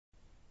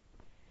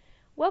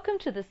Welcome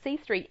to the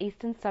C3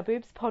 Eastern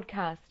Suburbs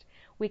podcast.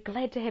 We're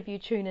glad to have you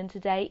tune in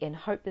today and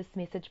hope this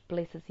message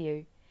blesses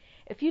you.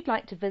 If you'd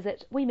like to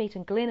visit, we meet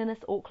in Glen Innes,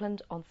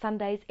 Auckland on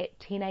Sundays at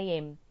 10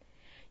 a.m.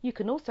 You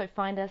can also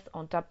find us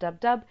on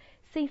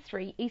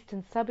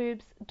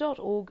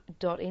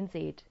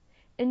www.c3easternsuburbs.org.nz.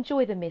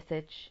 Enjoy the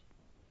message.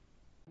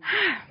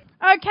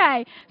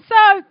 Okay,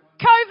 so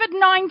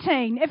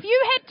COVID-19. If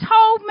you had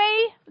told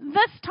me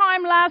this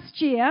time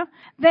last year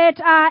that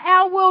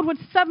our world would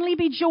suddenly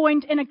be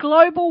joined in a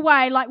global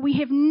way like we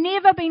have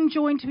never been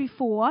joined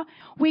before,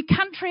 where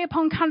country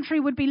upon country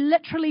would be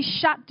literally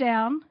shut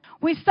down,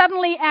 where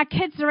suddenly our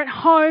kids are at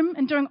home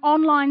and doing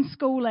online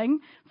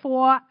schooling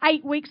for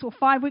 8 weeks or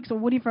 5 weeks or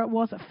whatever it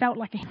was, it felt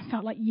like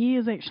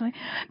years actually,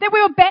 that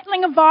we were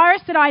battling a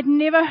virus that I'd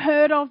never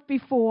heard of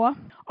before,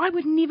 I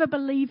would never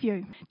believe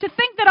you. To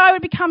think that I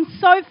would become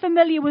so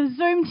familiar with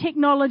Zoom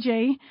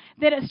technology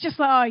that it's just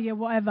like, oh yeah,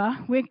 whatever.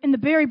 In the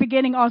very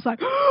beginning I was like,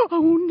 oh, I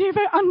will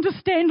never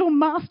understand or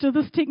master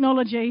this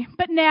technology.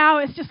 But now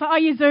it's just like, oh,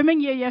 you're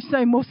Zooming? Yeah,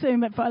 Zoom, we'll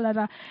Zoom it for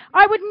later.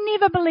 I would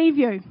never believe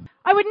you.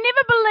 I would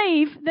never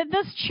believe that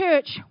this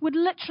church would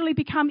literally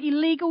become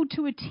illegal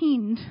to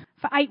attend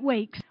for 8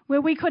 weeks,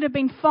 where we could have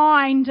been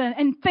fined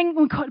and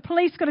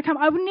police could have come.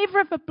 I would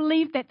never have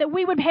believed that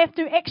we would have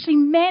to actually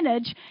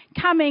manage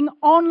coming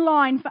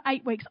online for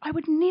 8 weeks. I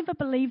would never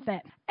believe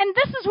that. And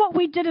this is what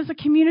we did as a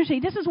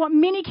community. This is what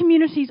many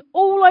communities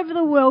all over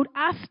the world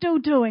are still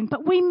doing.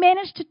 But we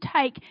managed to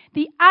take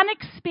the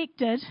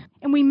unexpected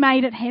and we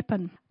made it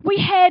happen. We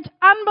had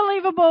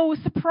unbelievable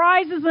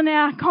surprises in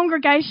our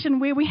congregation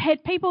where we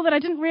had people that I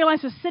didn't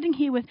realise were sitting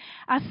here with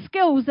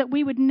skills that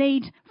we would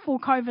need for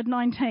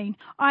COVID-19,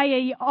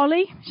 i.e.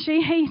 Ollie.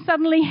 He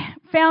suddenly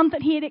found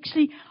that he had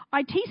actually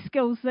IT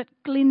skills that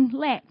Glenn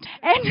lacked.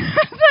 And we didn't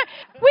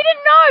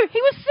know.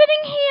 He was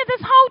sitting here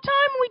this whole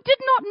time. We did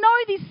not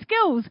know these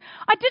skills.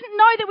 I didn't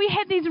know that we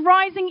had these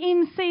rising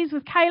MCs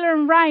with Kayla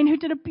and Rain who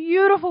did a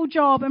beautiful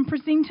job in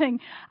presenting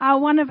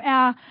one of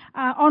our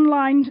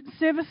online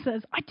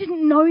services. I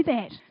didn't know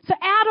that. So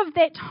out of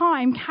that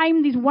time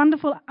came these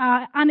wonderful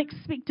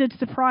unexpected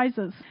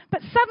surprises.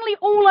 But suddenly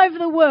all over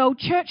the world,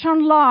 Church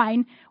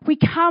Online, we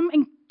come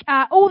and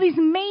all these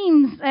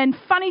memes and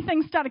funny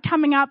things started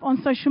coming up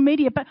on social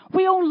media, but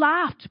we all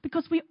laughed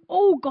because we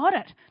all got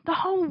it. The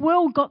whole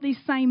world got these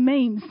same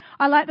memes.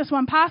 I like this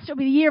one. Pastor, it'll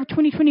be the year of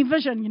 2020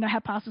 vision. You know how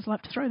pastors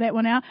like to throw that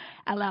one out.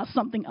 Allow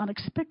something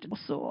unexpected.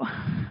 So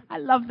I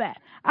love that.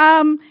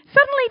 Suddenly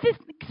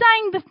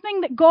saying the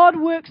thing that God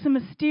works in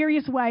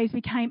mysterious ways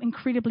became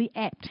incredibly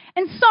apt.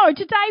 And so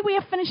today we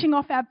are finishing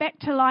off our Back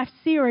to Life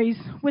series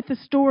with the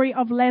story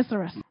of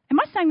Lazarus. Am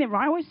I saying that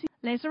right? I always say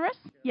Lazarus?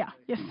 Yeah.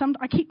 Yes.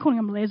 I keep calling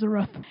him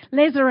Lazarus.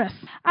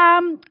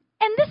 And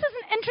this is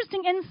an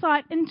interesting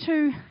insight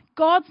into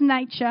God's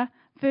nature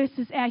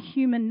versus our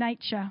human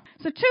nature.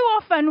 So too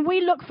often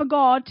we look for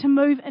God to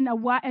move in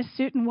a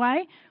certain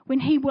way when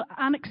he will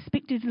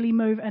unexpectedly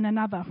move in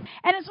another.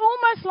 And it's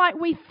almost like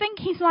we think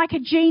he's like a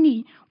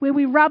genie where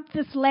we rub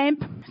this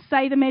lamp,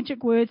 say the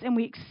magic words, and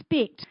we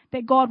expect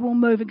that God will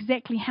move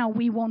exactly how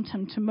we want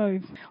him to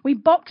move. We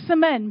box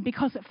him in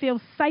because it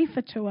feels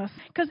safer to us.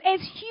 Because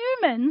as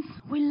humans,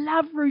 we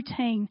love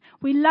routine.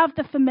 We love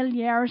the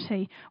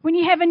familiarity. When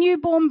you have a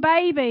newborn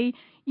baby,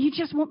 you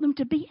just want them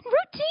to be in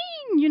routine,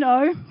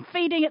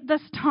 feeding at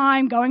this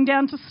time, going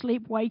down to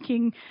sleep,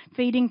 waking,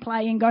 feeding,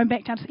 playing, going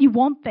back down to sleep. You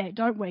want that,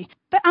 don't we?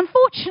 But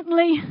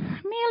unfortunately,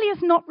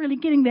 Amelia's not really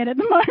getting that at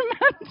the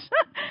moment.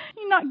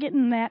 You're not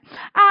getting that.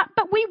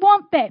 But we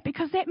want that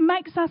because that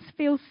makes us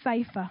feel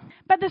safer.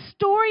 But the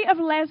story of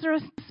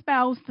Lazarus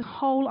spells the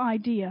whole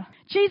idea.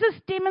 Jesus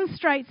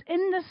demonstrates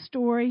in this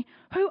story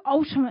who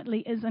ultimately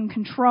is in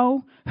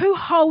control, who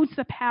holds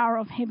the power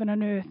of heaven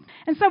and earth.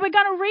 And so we're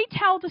going to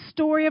retell the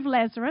story of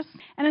Lazarus,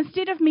 and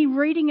instead of me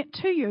reading it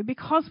to you,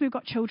 because we've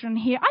got children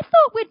here, I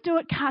thought we'd do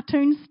it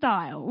cartoon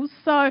style.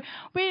 So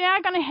we're now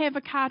going to have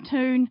a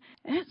cartoon,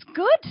 and it's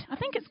good. I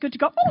think it's good to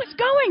go. Oh, it's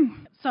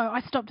going. So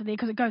I stopped it there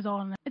because it goes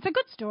on. It's a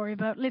good story,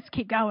 but let's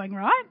keep going,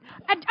 right?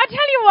 I tell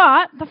you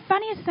what, the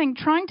funniest thing,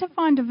 trying to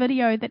find a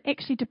video that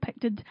actually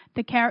depicted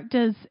the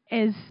characters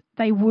as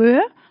they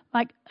were,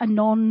 like a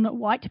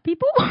non-white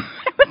people.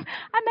 It was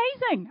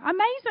amazing.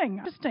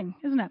 Interesting,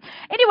 isn't it?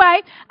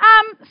 Anyway,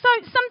 so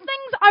some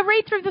things I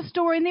read through the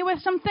story, and there were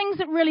some things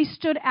that really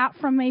stood out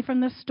from me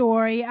from this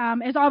story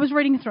as I was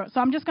reading through it.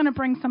 So I'm just going to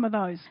bring some of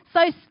those.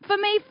 So for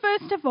me,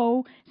 first of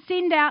all,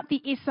 send out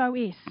the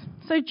SOS.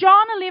 So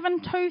John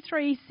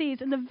 11:2-3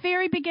 says, in the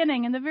very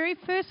beginning, in the very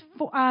first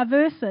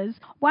verses,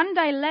 one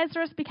day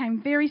Lazarus became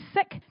very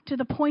sick to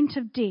the point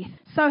of death.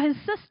 So his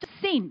sister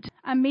sent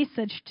a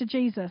message to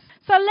Jesus.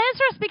 So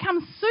Lazarus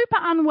becomes super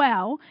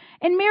unwell,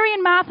 and Mary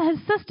and Martha, his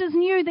sisters,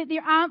 knew that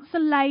their answer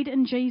laid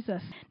in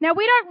Jesus. Now,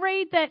 we don't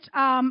read that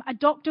a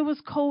doctor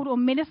was called or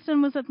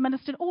medicine was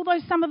administered, although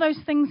some of those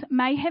things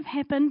may have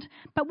happened.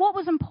 But what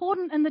was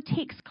important in the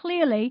text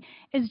clearly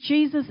is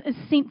Jesus is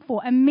sent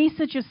for. A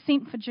message is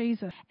sent for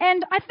Jesus. And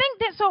And I think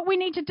that's what we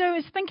need to do,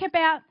 is think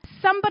about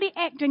somebody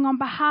acting on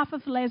behalf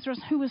of Lazarus,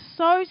 who was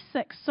so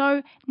sick,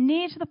 so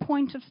near to the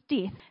point of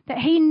death, that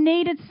he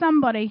needed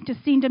somebody to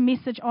send a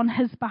message on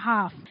his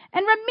behalf.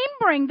 And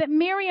remembering that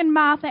Mary and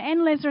Martha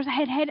and Lazarus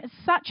had had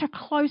such a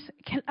close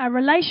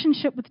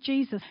relationship with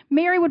Jesus.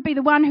 Mary would be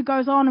the one who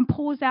goes on and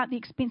pours out the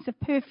expensive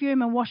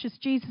perfume and washes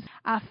Jesus'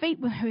 feet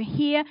with her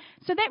hair.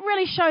 So that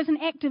really shows an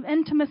act of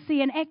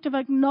intimacy, an act of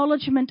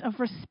acknowledgement of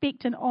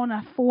respect and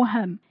honour for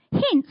him.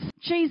 Hence,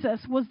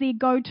 Jesus was their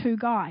go-to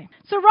guy.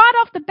 So right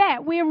off the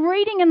bat, we're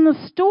reading in the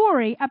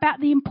story about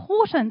the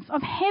importance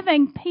of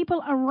having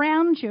people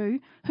around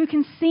you who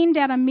can send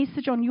out a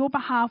message on your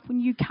behalf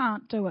when you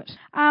can't do it.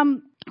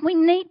 We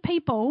need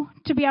people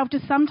to be able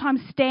to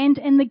sometimes stand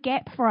in the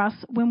gap for us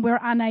when we're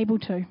unable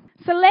to.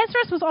 So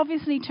Lazarus was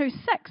obviously too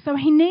sick, so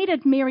he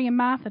needed Mary and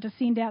Martha to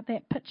send out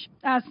that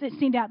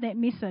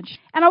message.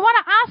 And I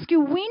want to ask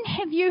you, when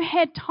have you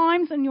had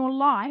times in your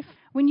life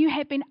when you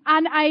have been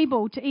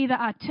unable to either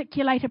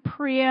articulate a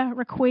prayer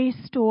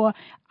request or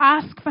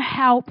ask for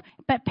help,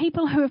 but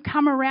people who have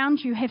come around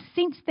you have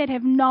sensed that,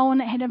 have known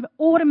it, have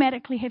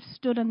automatically have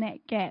stood in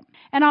that gap?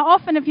 And I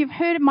often, if you've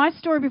heard my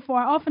story before,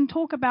 I often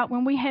talk about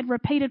when we had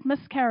repeated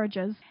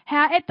miscarriages,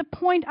 how at the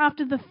point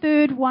after the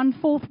third one,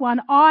 fourth one,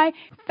 I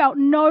felt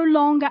no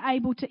longer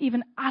able to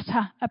even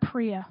utter a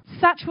prayer.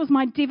 Such was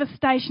my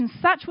devastation,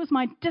 such was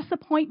my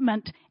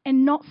disappointment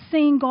in not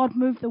seeing God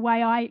move the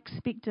way I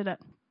expected it.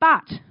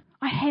 But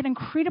I had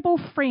incredible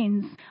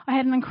friends. I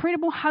had an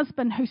incredible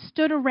husband who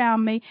stood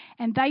around me,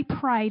 and they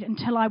prayed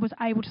until I was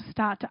able to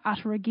start to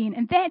utter again.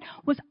 And that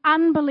was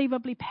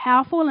unbelievably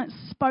powerful, and it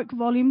spoke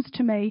volumes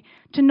to me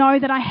to know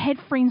that I had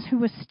friends who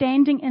were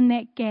standing in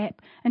that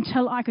gap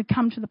until I could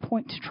come to the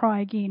point to try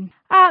again.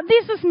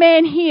 There's this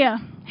man here.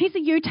 He's a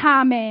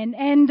Utah man,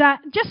 and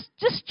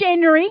just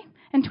January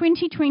in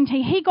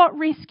 2020, he got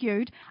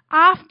rescued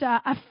after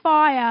a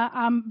fire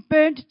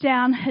burnt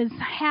down his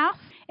house.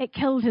 It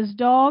killed his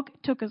dog,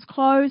 took his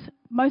clothes,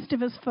 most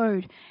of his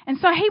food. And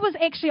so he was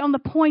actually on the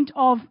point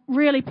of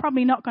really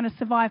probably not going to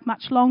survive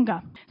much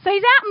longer. So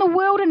he's out in the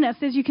wilderness,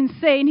 as you can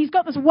see, and he's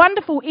got this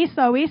wonderful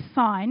SOS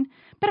sign.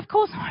 But of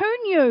course,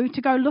 who knew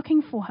to go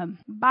looking for him?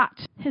 But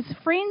his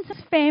friends,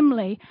 his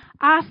family,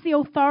 asked the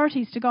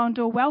authorities to go and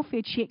do a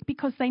welfare check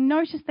because they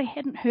noticed they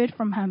hadn't heard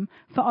from him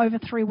for over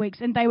 3 weeks,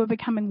 and they were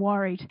becoming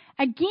worried.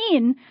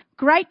 Again,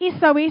 great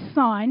SOS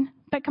sign,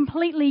 but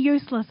completely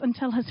useless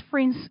until his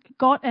friends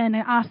got in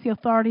and asked the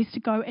authorities to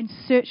go and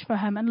search for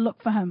him and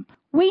look for him.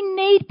 We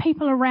need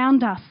people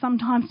around us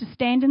sometimes to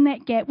stand in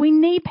that gap. We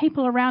need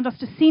people around us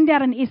to send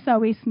out an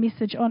SOS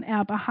message on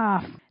our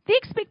behalf. The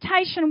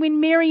expectation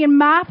when Mary and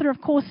Martha, of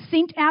course,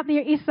 sent out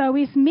their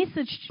SOS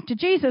message to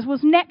Jesus was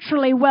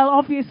naturally, well,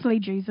 obviously,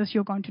 Jesus,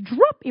 you're going to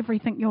drop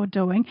everything you're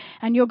doing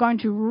and you're going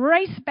to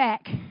race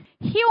back,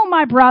 heal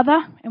my brother,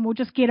 and we'll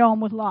just get on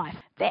with life.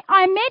 That,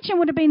 I imagine,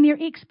 would have been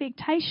their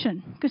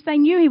expectation because they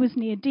knew he was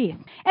near death.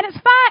 And it's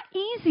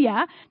far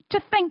easier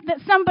to think that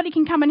somebody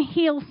can come and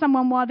heal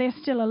someone while they're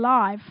still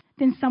alive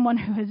than someone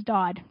who has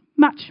died.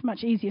 Much,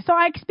 much easier. So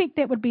I expect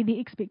that would be the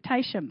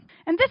expectation.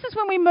 And this is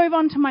when we move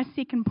on to my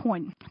second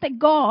point, that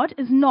God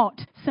is not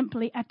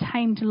simply a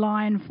tamed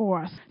lion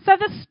for us. So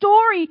the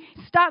story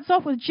starts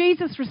off with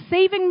Jesus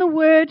receiving the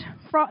word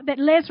that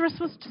Lazarus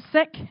was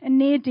sick and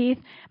near death,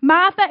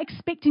 Martha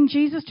expecting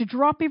Jesus to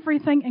drop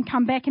everything and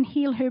come back and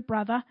heal her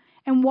brother.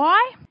 And why?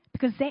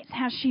 Because that's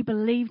how she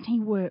believed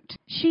he worked.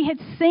 She had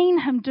seen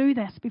him do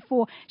this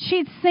before. She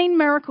had seen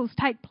miracles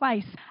take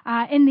place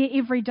in their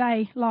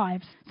everyday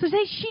lives. So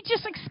she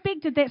just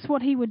expected that's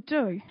what he would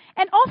do.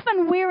 And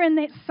often we're in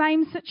that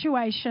same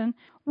situation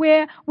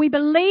where we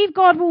believe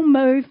God will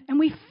move and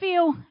we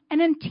feel an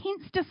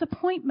intense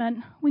disappointment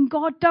when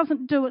God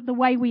doesn't do it the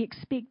way we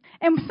expect.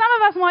 And some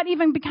of us might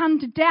even begin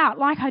to doubt,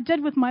 like I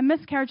did with my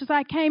miscarriages.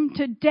 I came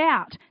to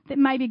doubt that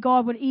maybe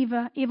God would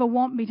ever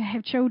want me to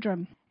have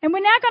children. And we're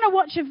now going to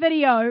watch a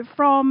video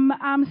from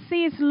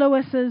C.S.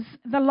 Lewis's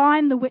The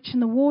Lion, the Witch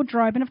and the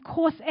Wardrobe. And of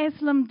course,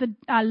 Aslan the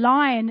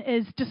lion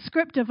is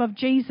descriptive of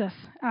Jesus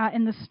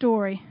in the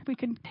story. If we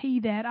can tee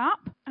that up.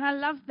 And I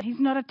love that he's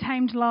not a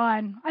tamed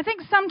lion. I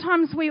think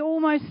sometimes we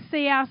almost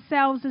see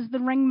ourselves as the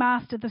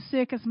ringmaster, the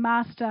circus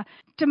master,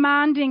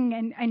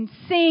 demanding and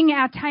seeing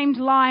our tamed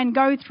lion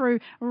go through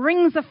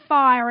rings of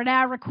fire at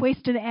our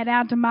request and at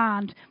our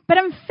demand. But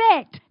in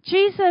fact,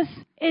 Jesus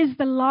is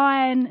the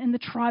lion in the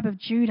tribe of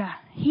Judah.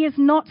 He is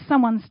not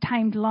someone's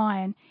tamed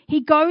lion. He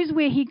goes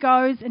where he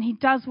goes and he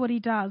does what he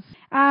does.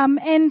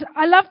 And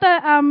I love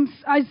that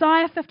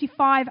Isaiah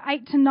 55,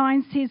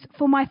 8-9 says,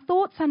 "For my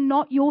thoughts are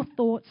not your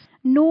thoughts,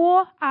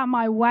 nor are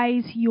my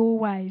ways your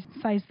ways,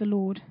 says the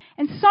Lord."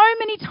 And so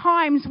many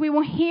times we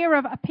will hear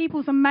of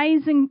people's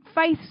amazing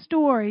faith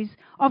stories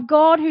of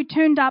God who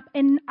turned up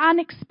in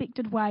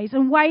unexpected ways,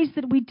 in ways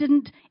that we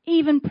didn't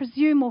even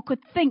presume or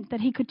could think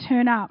that he could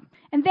turn up.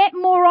 And that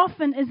more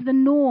often is the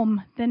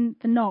norm than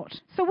the not.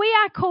 So we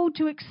are called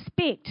to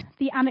expect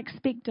the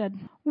unexpected.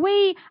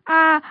 We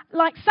are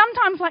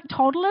sometimes like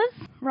toddlers,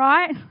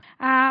 right?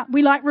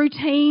 We like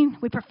routine.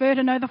 We prefer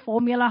to know the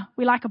formula.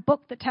 We like a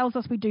book that tells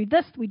us we do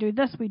this, we do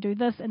this, we do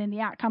this, and then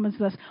the outcome is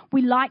this.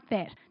 We like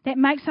that. That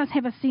makes us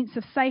have a sense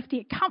of safety.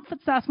 It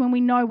comforts us when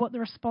we know what the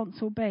response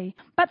will be.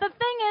 But the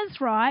thing is,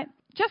 right,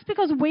 just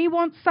because we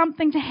want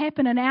something to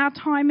happen in our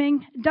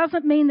timing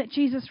doesn't mean that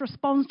Jesus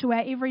responds to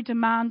our every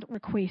demand or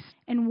request.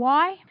 And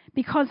why?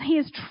 Because he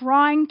is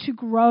trying to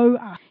grow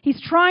us.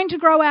 He's trying to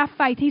grow our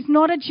faith. He's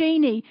not a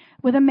genie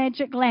with a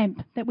magic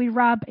lamp that we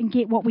rub and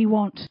get what we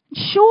want.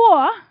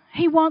 Sure,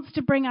 he wants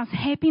to bring us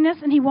happiness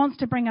and he wants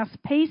to bring us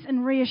peace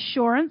and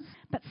reassurance,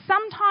 but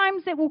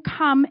sometimes it will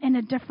come in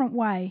a different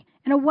way,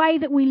 in a way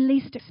that we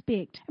least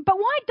expect. But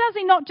why does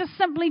he not just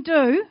simply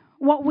do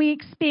what we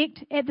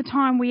expect at the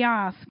time we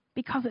ask?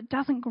 Because it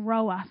doesn't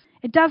grow us.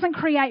 It doesn't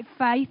create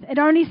faith. It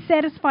only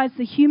satisfies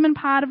the human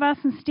part of us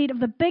instead of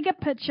the bigger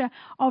picture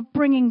of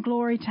bringing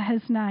glory to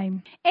his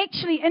name.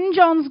 Actually, in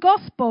John's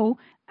Gospel,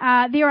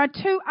 there are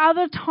two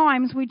other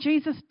times where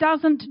Jesus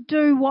doesn't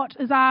do what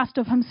is asked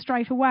of him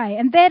straight away.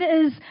 And that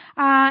is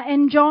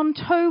in John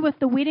 2 with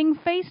the wedding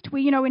feast,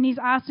 where, when he's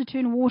asked to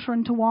turn water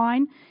into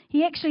wine,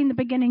 he actually in the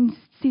beginning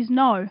says,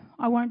 no,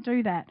 I won't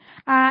do that.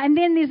 And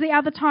then there's the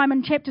other time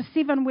in chapter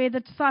 7 where the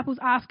disciples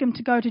ask him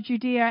to go to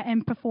Judea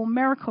and perform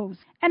miracles.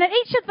 And in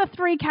each of the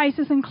three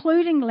cases,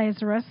 including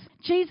Lazarus,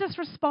 Jesus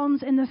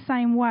responds in the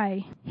same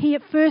way. He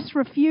at first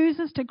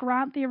refuses to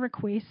grant their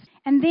request,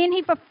 and then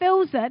he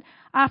fulfills it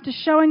after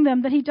showing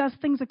them that he does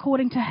things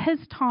according to his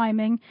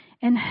timing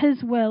and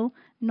his will,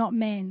 not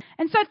man.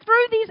 And so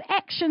through these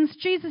actions,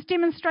 Jesus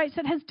demonstrates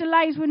that his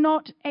delays were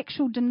not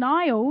actual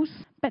denials,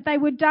 but they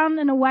were done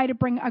in a way to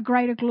bring a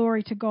greater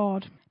glory to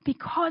God,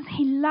 because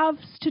he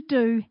loves to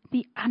do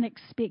the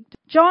unexpected.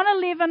 John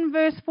 11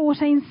 verse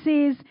 14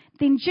 says,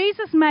 "Then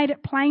Jesus made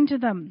it plain to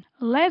them,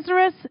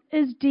 Lazarus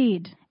is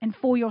dead, and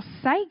for your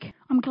sake,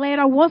 I'm glad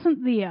I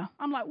wasn't there."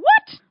 I'm like,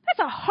 what? That's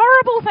a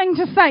horrible thing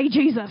to say,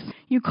 Jesus.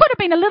 You could have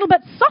been a little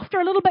bit softer,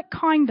 a little bit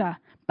kinder.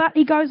 But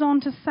he goes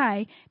on to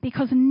say,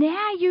 because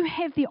now you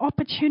have the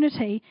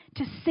opportunity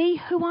to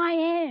see who I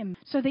am,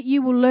 so that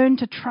you will learn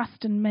to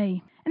trust in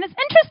me. And it's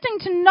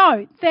interesting to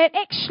note that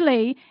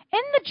actually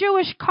in the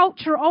Jewish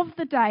culture of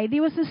the day,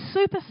 there was this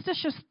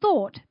superstitious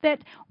thought that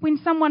when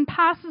someone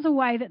passes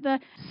away, that the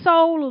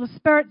soul or the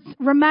spirit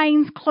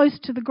remains close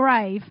to the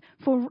grave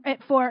for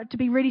it to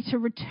be ready to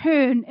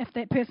return if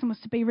that person was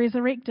to be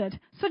resurrected.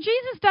 So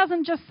Jesus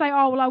doesn't just say,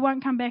 oh, well, I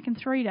won't come back in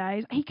 3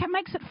 days. He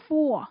makes it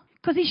 4.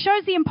 Because he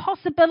shows the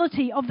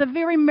impossibility of the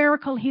very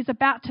miracle he's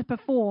about to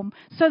perform.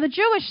 So the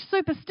Jewish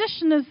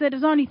superstition is that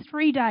it's only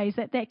 3 days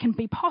that can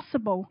be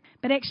possible.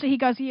 But actually he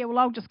goes, yeah, well,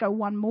 I'll just go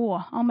 1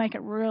 more. I'll make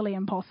it really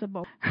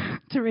impossible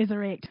to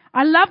resurrect.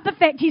 I love the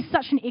fact he's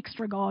such an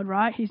extra God,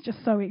 right? He's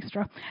just so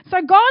extra. So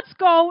God's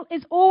goal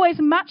is always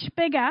much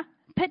bigger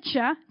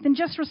picture than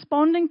just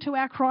responding to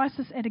our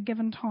crisis at a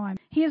given time.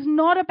 He is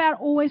not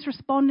about always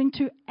responding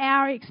to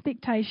our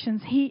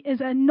expectations. He is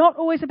not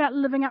always about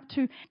living up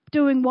to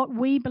doing what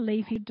we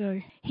believe he'd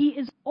do. He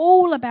is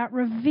all about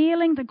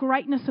revealing the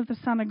greatness of the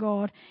Son of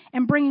God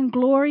and bringing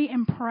glory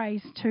and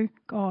praise to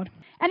God.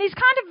 And he's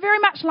kind of very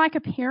much like a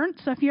parent.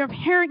 So if you're a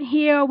parent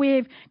here,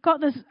 we've got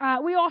this,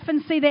 we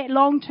often see that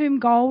long-term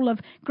goal of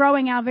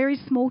growing our very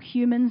small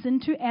humans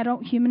into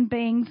adult human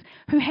beings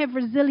who have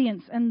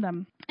resilience in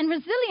them. And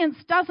resilience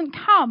doesn't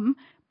come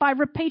by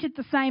repeated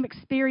the same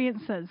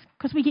experiences,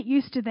 because we get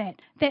used to that.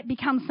 That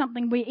becomes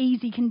something we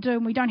easy can do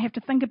and we don't have to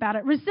think about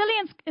it.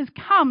 Resilience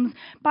comes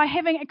by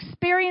having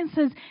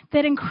experiences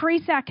that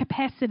increase our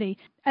capacity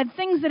and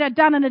things that are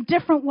done in a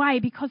different way,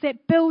 because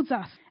that builds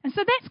us. And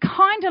so that's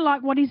kind of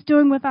like what he's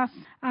doing with us,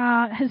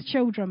 his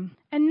children.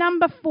 And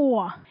number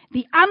 4,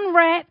 the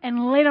unwrap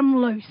and let them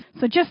loose.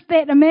 So just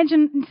that,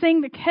 imagine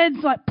seeing the kids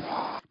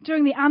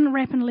doing the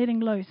unwrap and letting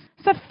loose.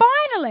 So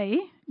finally,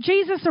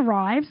 Jesus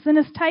arrives and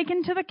is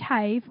taken to the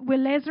cave where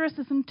Lazarus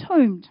is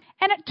entombed.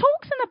 And it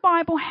talks in the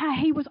Bible how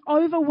he was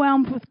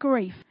overwhelmed with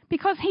grief,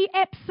 because he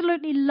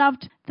absolutely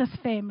loved this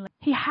family.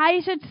 He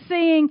hated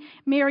seeing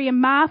Mary and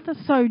Martha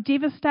so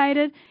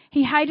devastated.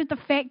 He hated the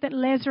fact that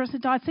Lazarus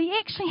had died. So he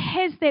actually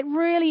has that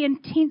really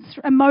intense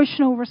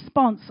emotional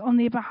response on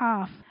their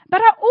behalf.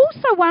 But I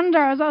also wonder,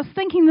 as I was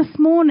thinking this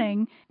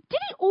morning, did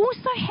he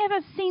also have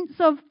a sense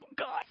of,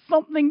 God,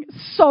 something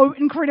so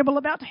incredible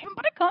about him,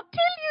 but I can't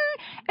tell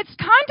you. It's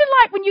kind of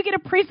like when you get a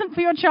present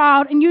for your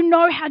child and you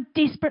know how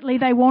desperately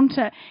they want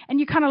it, and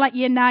you're kind of like,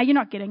 yeah, nah, you're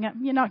not getting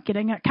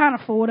it, can't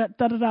afford it,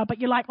 but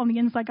you're like on the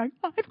inside going,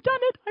 I've done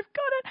it, I've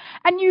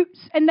got it,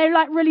 and they're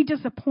like really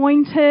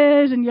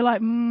disappointed, and you're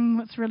like,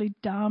 it's really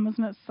dumb,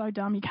 isn't it? So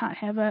dumb, you can't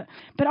have it.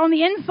 But on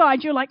the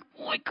inside, you're like,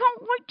 I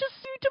can't wait to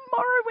see you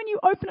tomorrow when you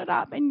open it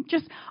up. And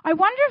I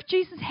wonder if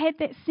Jesus had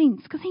that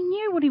sense, because he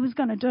knew what he was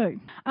going to do.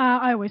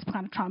 I always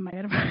kind of try and make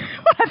it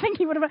what I think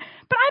he would have.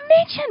 But I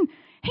imagine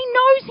he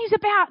knows he's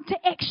about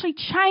to actually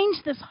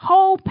change this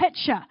whole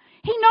picture.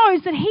 He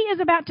knows that he is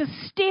about to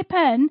step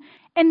in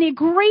and their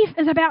grief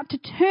is about to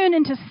turn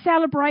into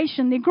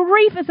celebration. Their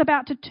grief is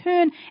about to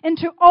turn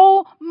into,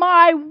 oh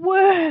my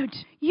word,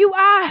 you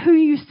are who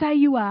you say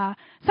you are.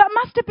 So it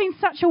must have been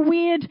such a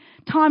weird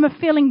time of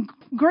feeling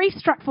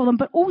grief-struck for them,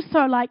 but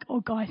also like,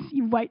 oh guys,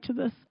 you wait to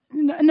this.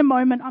 In a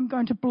moment, I'm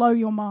going to blow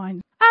your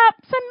mind.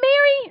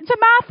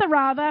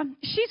 Martha,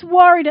 she's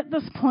worried at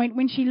this point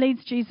when she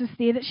leads Jesus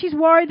there, that she's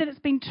worried that it's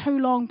been too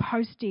long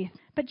post-death.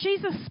 But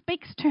Jesus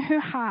speaks to her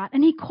heart,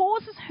 and he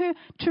causes her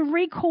to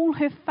recall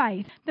her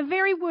faith, the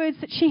very words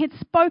that she had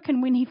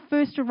spoken when he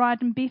first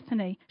arrived in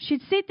Bethany.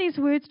 She'd said these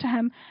words to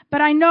him,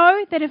 but I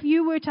know that if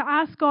you were to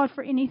ask God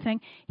for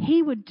anything,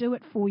 he would do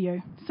it for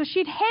you. So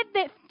she'd had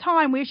that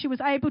time where she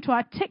was able to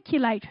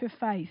articulate her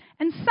faith.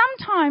 And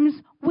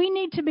sometimes we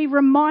need to be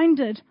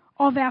reminded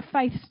of our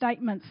faith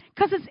statements,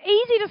 because it's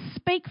easy to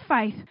speak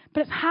faith,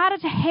 but it's harder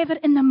to have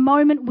it in the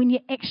moment when you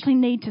actually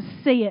need to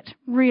see it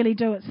really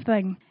do its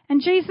thing.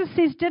 And Jesus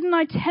says, didn't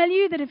I tell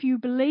you that if you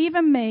believe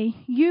in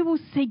me, you will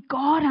see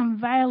God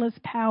unveil his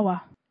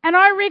power? And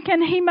I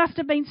reckon he must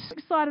have been so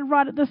excited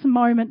right at this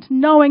moment,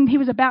 knowing he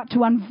was about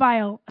to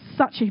unveil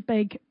such a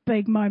big,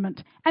 big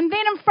moment. And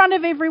then in front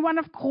of everyone,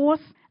 of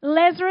course,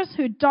 Lazarus,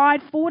 who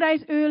died 4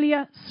 days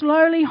earlier,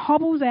 slowly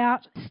hobbles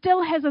out,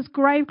 still has his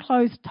grave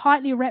clothes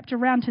tightly wrapped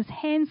around his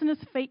hands and his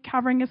feet,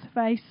 covering his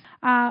face.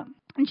 And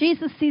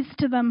Jesus says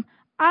to them,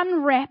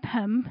 unwrap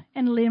him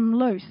and let him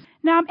loose.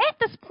 Now, at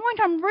this point,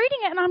 I'm reading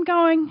it and I'm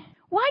going,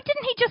 why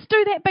didn't he just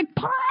do that big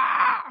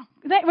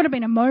That would have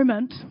been a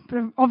moment, but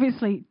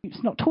obviously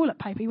it's not toilet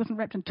paper. He wasn't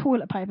wrapped in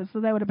toilet paper,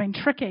 so that would have been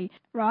tricky,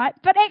 right?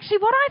 But actually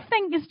what I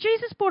think is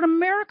Jesus brought a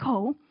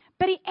miracle,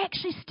 but he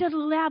actually still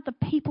allowed the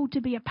people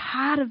to be a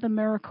part of the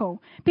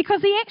miracle,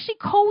 because he actually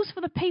calls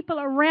for the people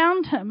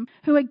around him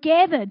who are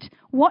gathered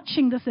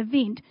watching this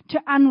event to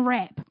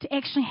unwrap, to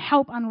actually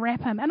help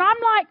unwrap him. And I'm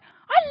like,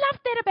 I love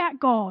that about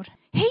God.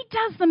 He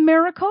does the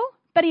miracle,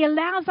 but he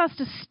allows us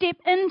to step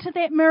into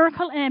that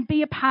miracle and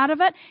be a part of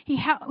it.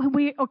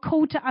 We are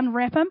called to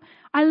unwrap him.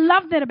 I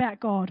love that about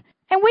God.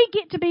 And we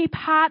get to be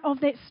part of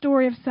that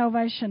story of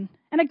salvation.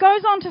 And it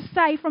goes on to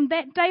say, from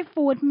that day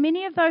forward,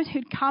 many of those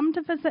who'd come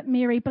to visit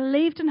Mary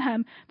believed in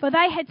him, for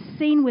they had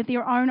seen with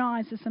their own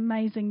eyes this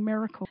amazing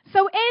miracle.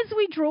 So as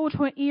we draw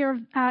to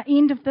an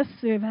end of this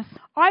service,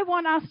 I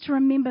want us to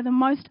remember the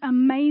most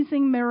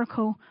amazing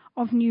miracle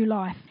of new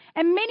life.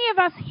 And many of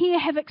us here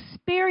have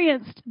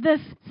experienced this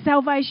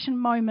salvation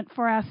moment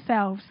for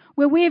ourselves,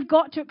 where we've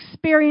got to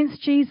experience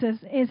Jesus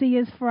as he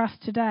is for us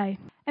today.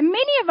 And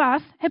many of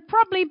us have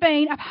probably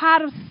been a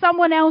part of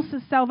someone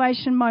else's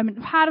salvation moment,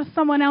 a part of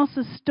someone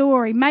else's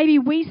story. Maybe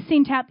we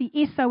sent out the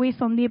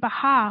SOS on their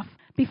behalf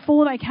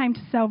before they came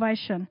to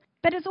salvation.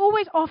 But it's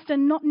always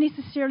often not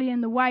necessarily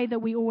in the way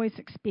that we always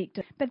expect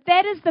it. But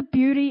that is the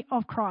beauty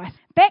of Christ.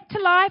 Back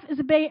to Life is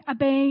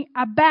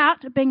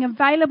about being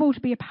available to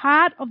be a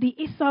part of the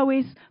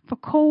SOS for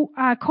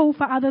call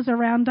for others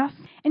around us,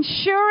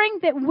 ensuring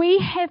that we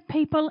have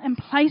people in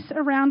place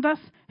around us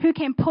who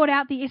can put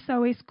out the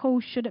SOS call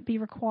should it be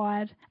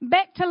required.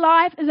 Back to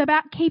Life is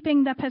about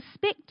keeping the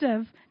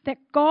perspective that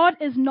God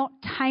is not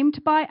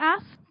tamed by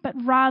us, but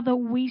rather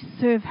we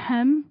serve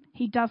him.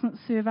 He doesn't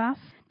serve us.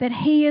 That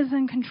he is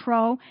in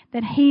control,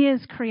 that he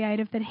is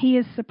creative, that he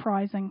is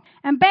surprising.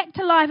 And Back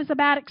to Life is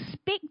about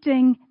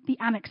expecting the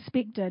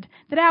unexpected,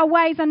 that our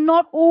ways are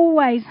not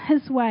always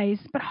his ways,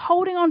 but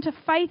holding on to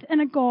faith in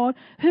a God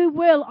who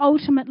will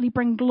ultimately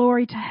bring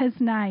glory to his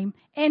name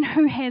and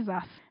who has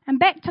us. And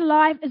Back to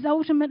Life is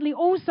ultimately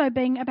also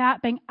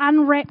about being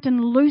unwrapped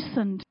and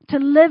loosened to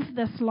live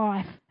this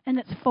life in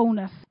its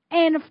fullness.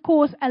 And, of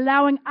course,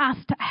 allowing us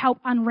to help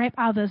unwrap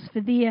others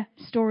for their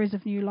stories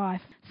of new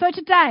life. So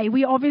today,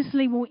 we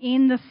obviously will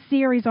end this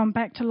series on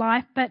Back to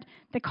Life, but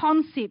the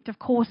concept, of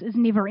course, is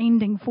never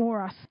ending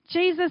for us.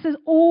 Jesus is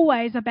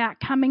always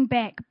about coming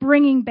back,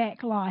 bringing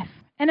back life.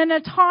 And in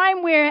a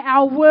time where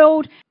our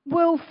world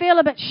will feel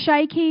a bit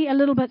shaky, a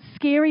little bit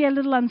scary, a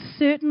little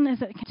uncertain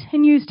as it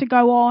continues to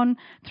go on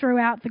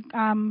throughout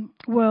the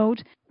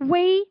world,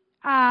 we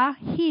are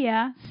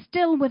here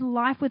still with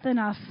life within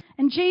us.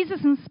 And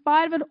Jesus, in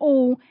spite of it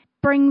all,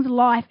 brings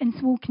life and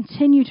will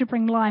continue to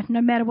bring life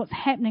no matter what's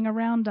happening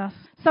around us.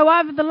 So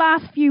over the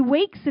last few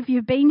weeks, if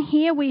you've been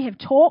here, we have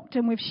talked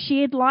and we've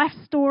shared life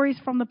stories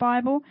from the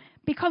Bible,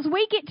 because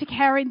we get to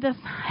carry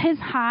his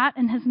heart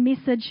and his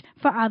message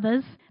for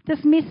others,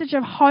 this message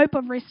of hope,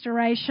 of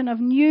restoration,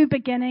 of new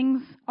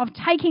beginnings, of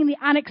taking the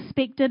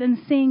unexpected and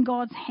seeing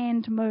God's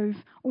hand move.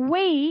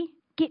 We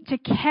get to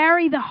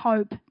carry the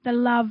hope, the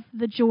love,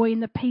 the joy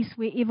and the peace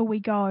wherever we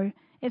go.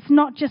 It's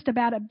not just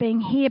about it being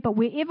here, but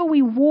wherever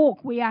we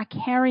walk, we are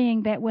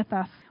carrying that with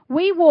us.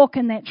 We walk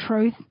in that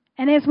truth,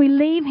 and as we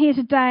leave here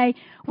today,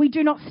 we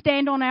do not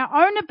stand on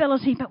our own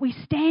ability, but we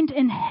stand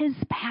in his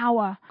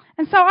power.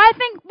 And so I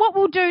think what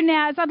we'll do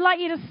now is I'd like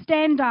you to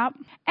stand up,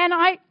 and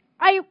I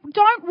I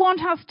don't want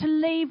us to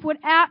leave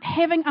without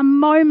having a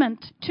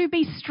moment to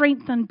be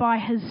strengthened by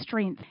His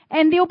strength.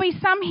 And there'll be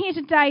some here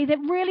today that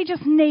really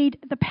just need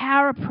the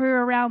power of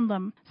prayer around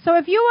them. So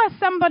if you are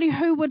somebody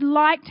who would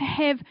like to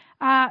have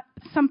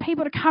some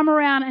people to come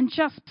around and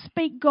just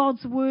speak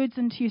God's words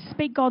into you,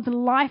 speak God's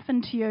life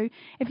into you,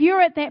 if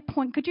you're at that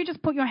point, could you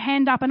just put your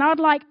hand up? And I'd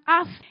like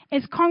us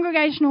as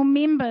congregational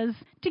members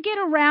to get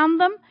around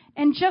them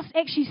and just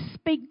actually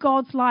speak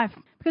God's life.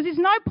 Because there's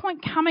no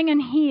point coming in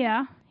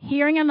here,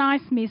 hearing a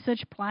nice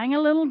message, playing a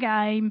little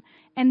game,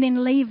 and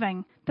then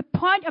leaving. The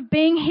point of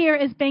being here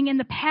is being in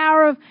the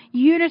power of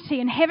unity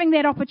and having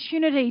that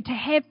opportunity to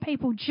have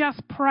people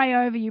just pray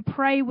over you,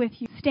 pray with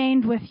you,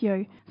 stand with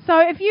you. So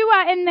if you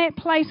are in that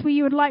place where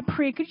you would like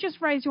prayer, could you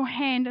just raise your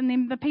hand and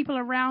then the people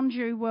around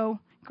you will.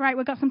 Great,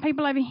 we've got some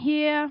people over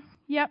here.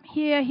 Yep,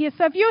 here.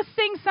 So if you're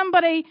seeing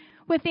somebody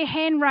with their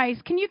hand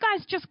raised, can you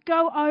guys just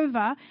go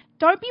over?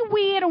 Don't be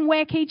weird and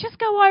wacky. Just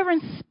go over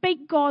and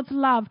speak God's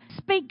love.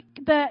 Speak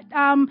the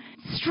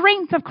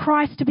strength of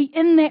Christ to be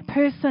in that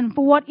person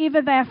for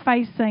whatever they're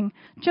facing.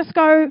 Just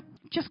go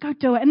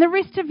do it. And the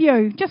rest of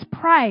you, just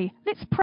pray. Let's pray.